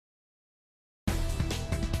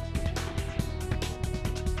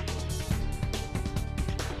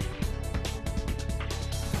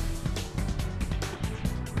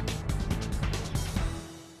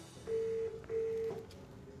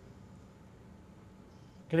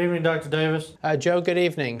Good evening, Dr. Davis. Joe, good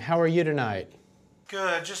evening. How are you tonight?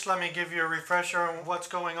 Good. Just let me give you a refresher on what's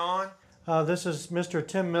going on. This is Mr.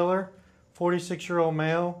 Tim Miller, 46-year-old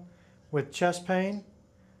male with chest pain.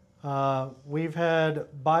 We've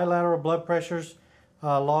had bilateral blood pressures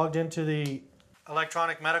logged into the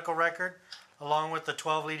electronic medical record, along with the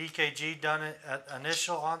 12-lead EKG done at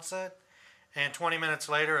initial onset, and 20 minutes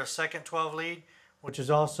later a second 12-lead, which is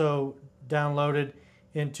also downloaded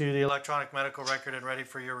into the electronic medical record and ready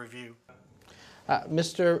for your review.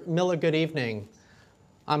 Mr. Miller, good evening.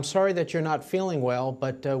 I'm sorry that you're not feeling well,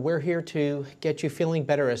 but we're here to get you feeling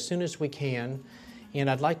better as soon as we can. And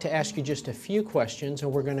I'd like to ask you just a few questions,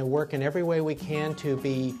 and we're going to work in every way we can to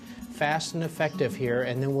be fast and effective here,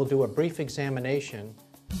 and then we'll do a brief examination.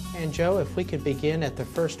 And Joe, if we could begin at the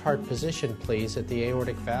first heart position, please, at the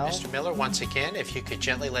aortic valve. Mr. Miller, once again, if you could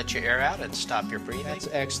gently let your air out and stop your breathing. That's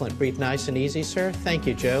excellent. Breathe nice and easy, sir. Thank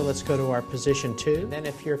you, Joe. Let's go to our position 2. Then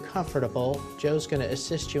if you're comfortable, Joe's going to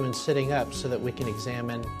assist you in sitting up so that we can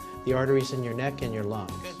examine the arteries in your neck and your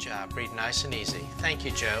lungs. Good job. Breathe nice and easy. Thank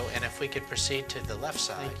you, Joe. And if we could proceed to the left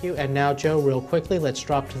side. Thank you. And now, Joe, real quickly, let's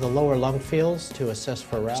drop to the lower lung fields to assess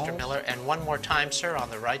for valves. Mr. Miller, and one more time, sir, on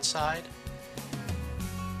the right side.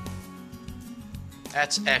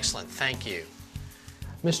 That's excellent. Thank you.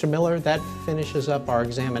 Mr. Miller, that finishes up our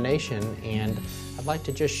examination, and I'd like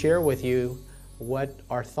to just share with you what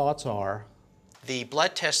our thoughts are. The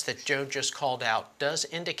blood test that Joe just called out does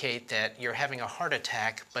indicate that you're having a heart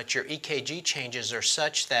attack, but your EKG changes are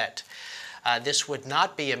such that this would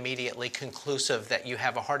not be immediately conclusive that you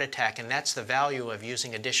have a heart attack, and that's the value of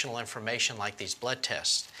using additional information like these blood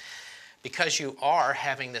tests. Because you are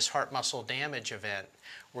having this heart muscle damage event,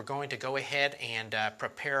 we're going to go ahead and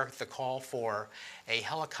prepare the call for a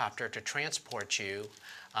helicopter to transport you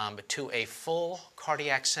to a full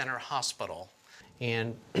cardiac center hospital.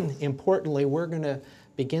 And importantly, we're going to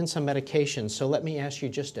begin some medication. So let me ask you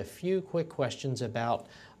just a few quick questions about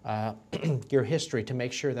your history to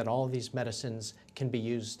make sure that all of these medicines can be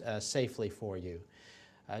used safely for you.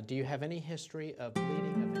 Do you have any history of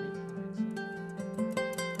bleeding of